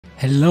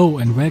Hello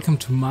and welcome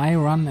to my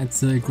run at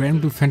the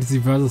Granblue Fantasy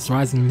Versus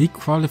Rising League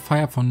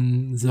Qualifier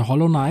from the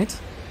Hollow Knight.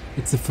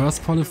 It's the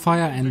first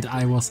qualifier and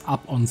I was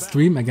up on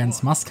stream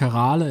against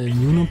Mascarale, a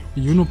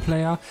Uno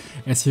player.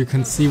 As you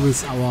can see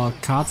with our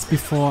cards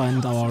before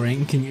and our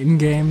ranking in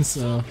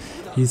games,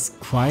 he's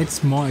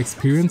quite more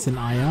experienced than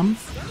I am.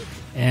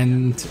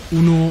 And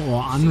Uno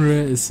or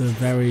Anre is a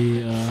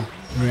very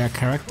rare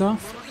character.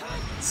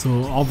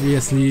 So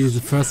obviously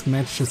the first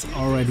match is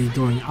already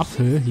going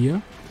uphill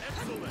here.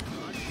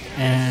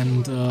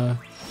 And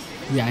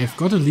yeah, I've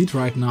got a lead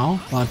right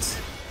now, but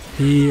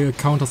he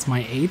counters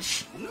my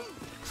H.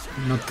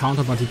 Not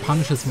counter, but he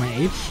punishes my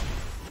H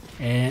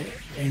and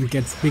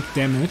gets big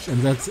damage,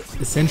 and that's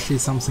essentially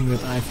something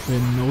that I've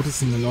been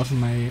noticing a lot in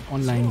my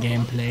online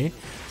gameplay.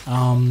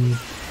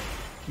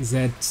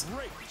 That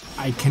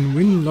I can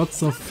win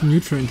lots of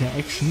neutral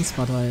interactions,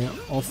 but I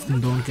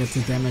often don't get the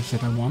damage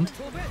that I want.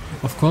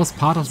 Of course,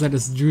 part of that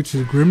is due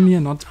to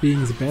Grimnir not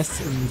being the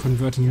best in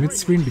converting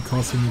mid-screen,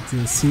 because you need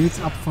the seals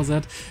up for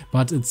that,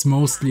 but it's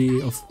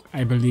mostly,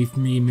 I believe,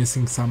 me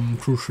missing some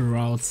crucial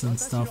routes and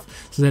stuff.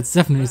 So that's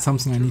definitely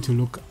something I need to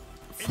look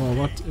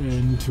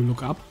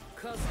up.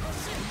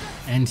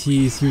 And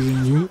he's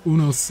using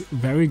Uno's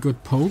very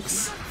good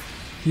pokes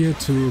here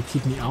to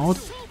keep me out.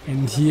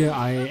 And here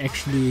I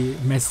actually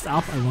messed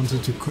up. I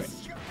wanted to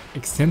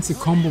extend the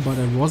combo, but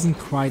I wasn't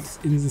quite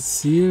in the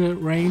seal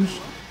range.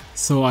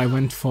 So I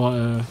went for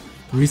a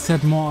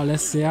reset more or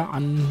less there,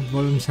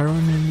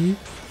 involuntarily.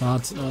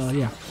 But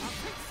yeah.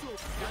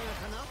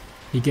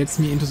 He gets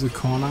me into the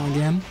corner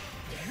again.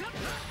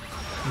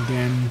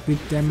 Again, big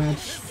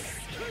damage.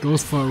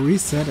 Goes for a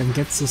reset and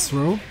gets the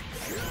throw.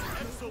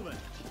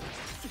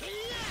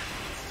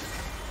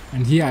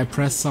 And here I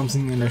pressed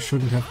something and I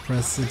shouldn't have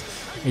pressed it.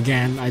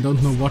 Again, I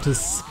don't know what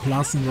is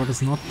plus and what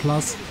is not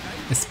plus,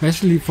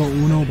 especially for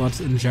Uno,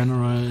 but in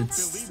general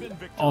it's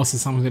also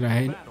something that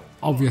I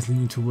obviously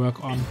need to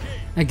work on.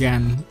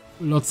 Again,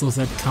 lots of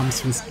that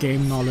comes with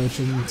game knowledge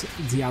and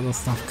the other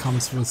stuff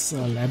comes with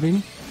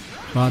labbing.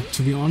 But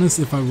to be honest,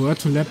 if I were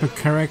to lab a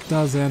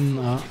character, then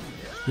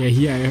yeah,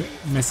 here I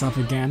mess up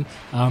again.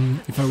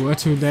 If I were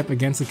to lab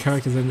against a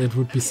character, then it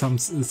would be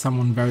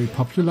someone very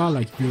popular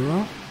like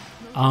Yura.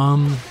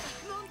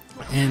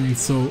 And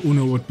so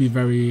Uno would be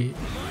very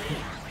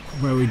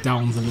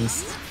down the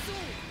list.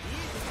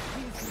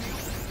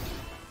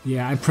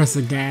 Yeah, I press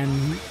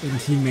again and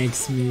he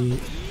makes me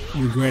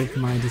regret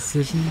my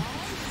decision.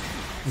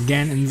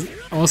 Again, and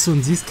also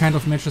in these kind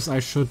of matches I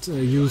should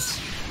use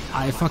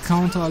Alpha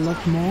counter a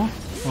lot more,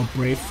 or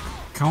Brave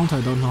counter,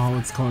 I don't know how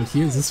it's called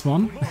here, this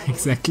one,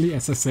 exactly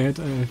as I said.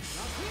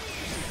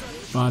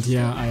 But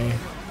yeah, I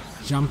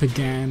jump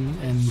again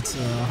and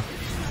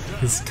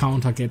his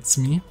counter gets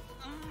me.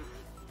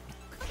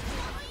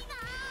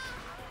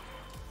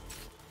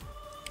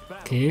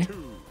 Okay,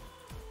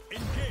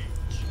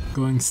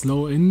 going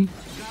slow in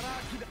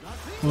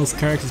those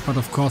characters, but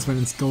of course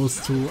when it goes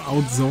to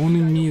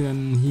outzoning me,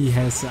 then he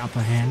has the upper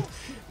hand.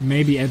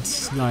 Maybe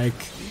at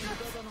like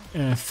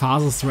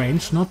farthest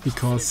range, not,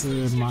 because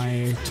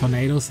my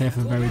tornadoes have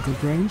a very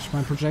good range,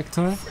 my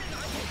projectile.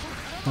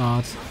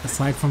 But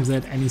aside from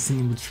that,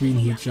 anything in between,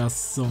 he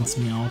just zones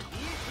me out.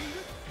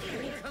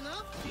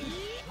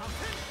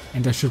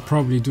 And I should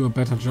probably do a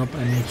better job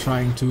in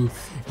trying to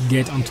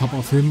get on top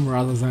of him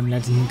rather than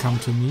letting him come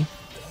to me.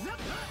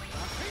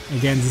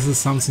 Again, this is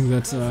something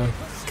that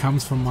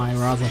comes from my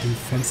rather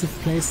defensive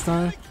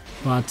playstyle,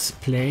 but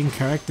playing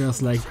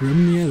characters like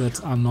Grimnir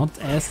that are not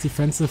as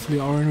defensively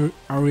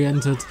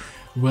oriented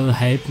will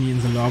help me in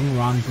the long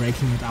run,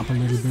 breaking it up a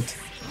little bit,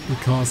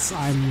 because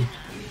I'm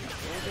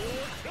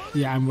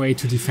way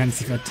too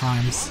defensive at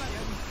times.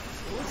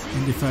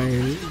 And if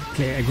I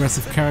play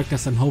aggressive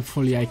characters, then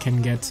hopefully I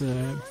can get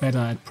better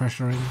at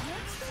pressuring.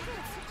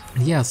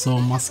 Yeah, so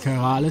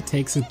Mascarale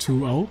takes it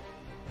 2-0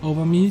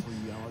 over me.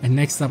 And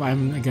next up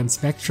I'm against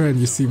Spectre, and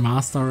you see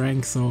Master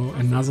Rank, so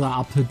another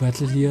uphill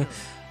battle here.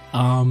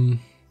 And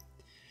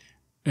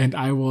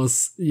I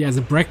was, yeah, the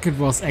bracket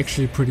was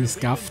actually pretty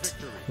scuffed.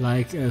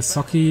 Like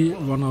Soki,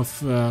 one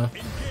of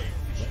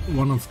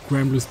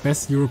Granblue's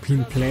best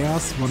European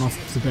players, one of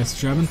the best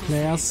German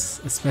players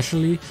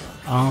especially,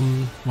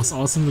 was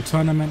also in the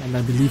tournament, and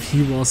I believe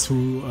he was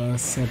who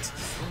set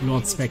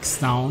Lord Specs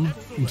down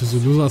into the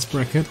losers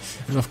bracket,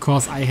 and of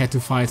course I had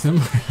to fight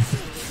him.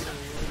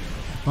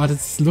 But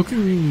it's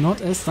looking not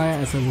as dire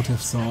as I would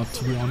have thought,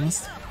 to be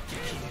honest.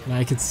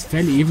 Like, it's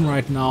fairly even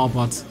right now,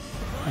 but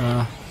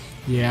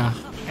yeah,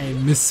 I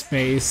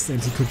misspaced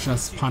and he could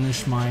just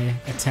punish my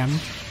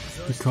attempt,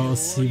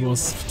 because he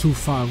was too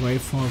far away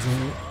for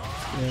the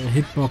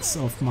hitbox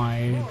of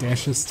my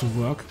dashes to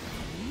work.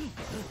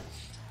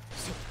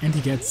 And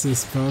he gets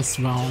this first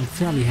round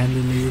fairly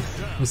handily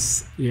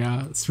with,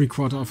 yeah,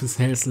 3/4 of his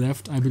health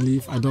left, I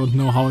believe. I don't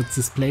know how it's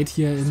displayed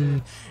here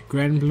in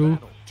Granblue.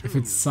 If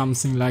it's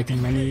something like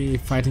in many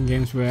fighting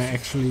games where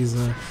actually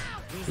the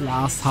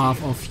last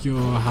half of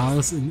your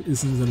health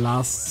is in the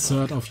last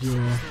third of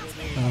your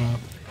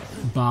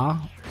bar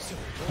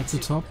at the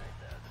top.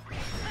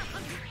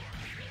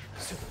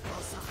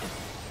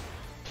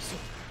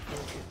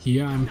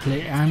 Here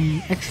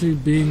I'm actually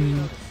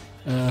being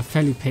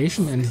fairly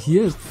patient, and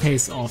here it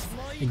pays off.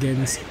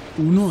 Against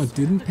Uno it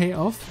didn't pay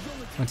off,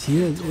 but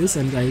here it is,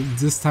 and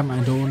this time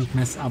I don't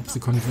mess up the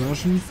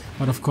conversion,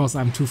 but of course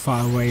I'm too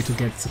far away to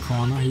get the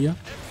corner here.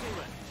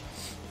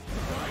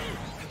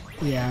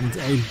 Yeah, and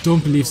I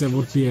don't believe there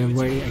would be a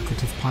way I could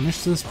have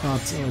punished this,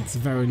 but at the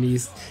very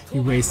least he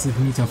wasted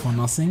meter for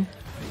nothing,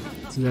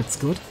 so that's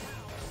good.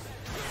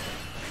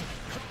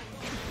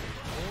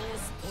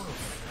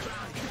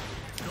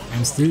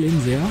 I'm still in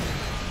there.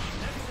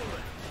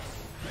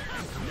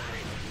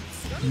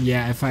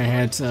 Yeah, if I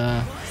had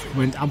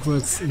went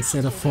upwards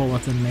instead of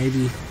forward, then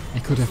maybe I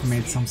could have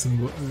made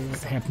something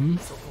happen.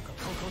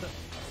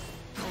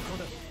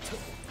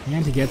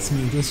 And he gets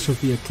me, this should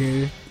be a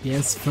kill.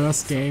 Yes,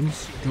 first game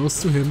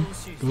goes to him,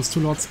 goes to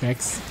Lord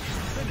Specs.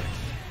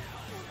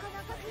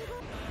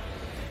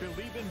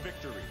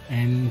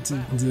 And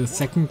the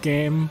second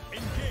game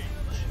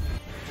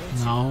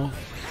now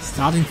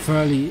starting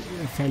fairly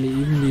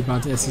evenly,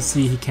 but as you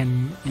see he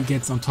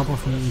gets on top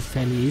of me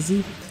fairly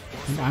easy.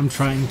 And I'm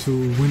trying to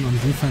win on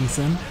defense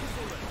then,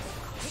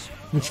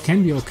 which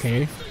can be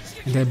okay.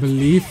 And I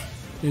believe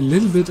a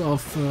little bit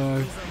of,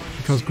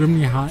 because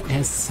Grimnir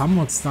has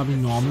somewhat stubby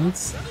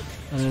normals,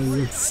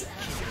 it's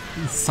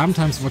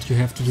sometimes what you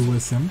have to do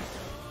with him.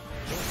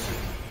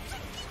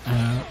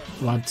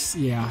 But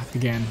yeah,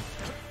 again,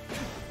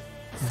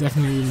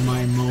 definitely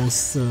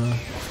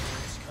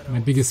my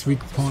biggest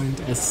weak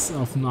point as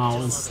of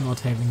now is not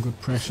having good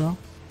pressure.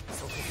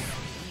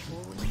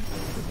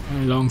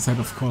 Alongside,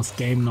 of course,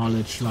 game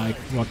knowledge, like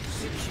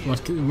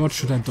what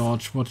should I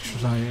dodge, what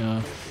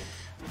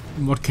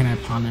can I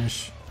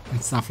punish,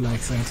 and stuff like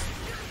that.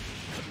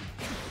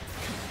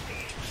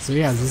 So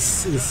yeah,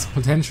 this is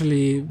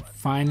potentially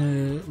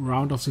final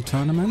round of the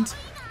tournament,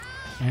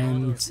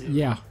 and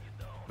yeah,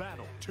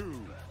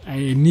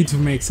 I need to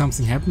make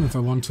something happen if I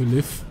want to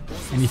live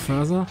any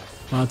further.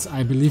 But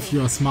I believe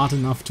you are smart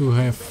enough to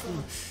have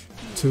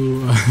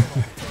to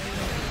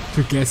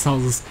guess how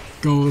this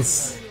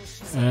goes.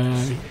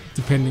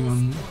 Depending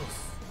on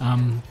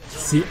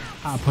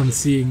upon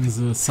seeing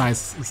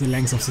the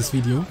length of this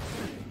video.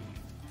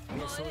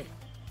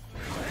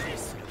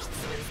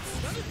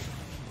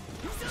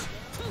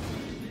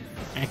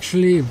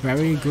 Actually,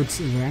 very good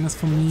awareness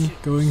for me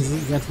going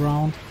that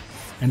round,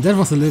 and that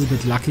was a little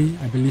bit lucky.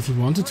 I believe he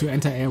wanted to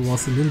enter air,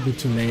 was a little bit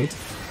too late.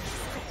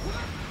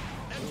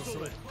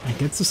 I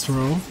get the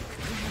throw,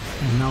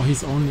 and now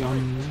he's only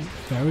on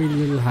very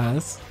little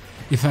health.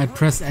 If I had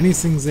pressed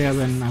anything there,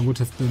 then I would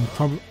have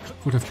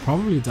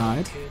probably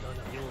died,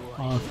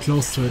 or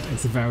close to it at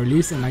the very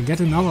least. And I get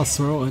another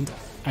throw, and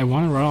I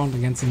won a round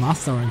against a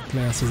master rank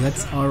player. So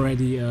that's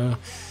already,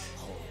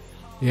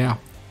 yeah,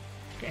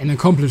 an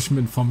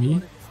accomplishment for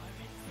me.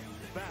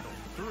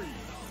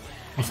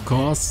 Of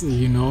course,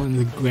 you know, in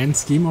the grand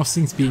scheme of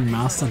things, being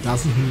master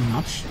doesn't mean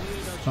much.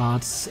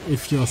 But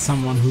if you're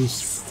someone who's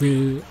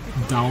still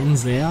down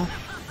there,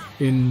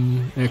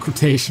 in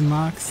quotation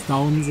marks,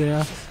 down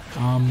there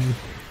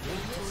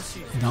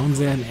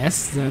in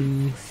S,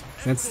 then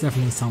that's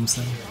definitely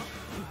something.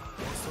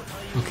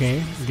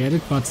 Okay, get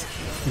it, but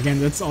again,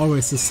 that's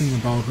always the thing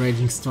about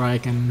Raging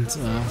Strike and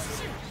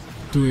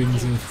doing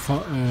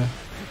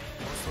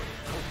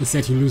is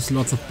that you lose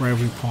lots of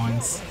bravery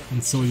points,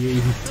 and so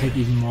you take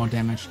even more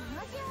damage.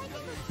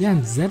 Yeah,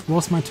 and that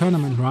was my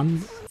tournament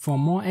run. For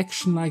more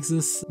action like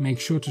this, make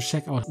sure to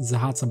check out the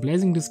Hearts Are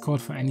Blazing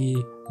Discord for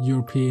any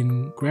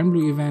European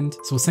Granblue event.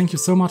 So thank you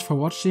so much for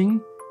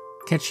watching.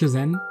 Catch you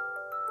then.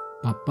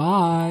 Bye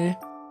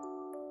bye.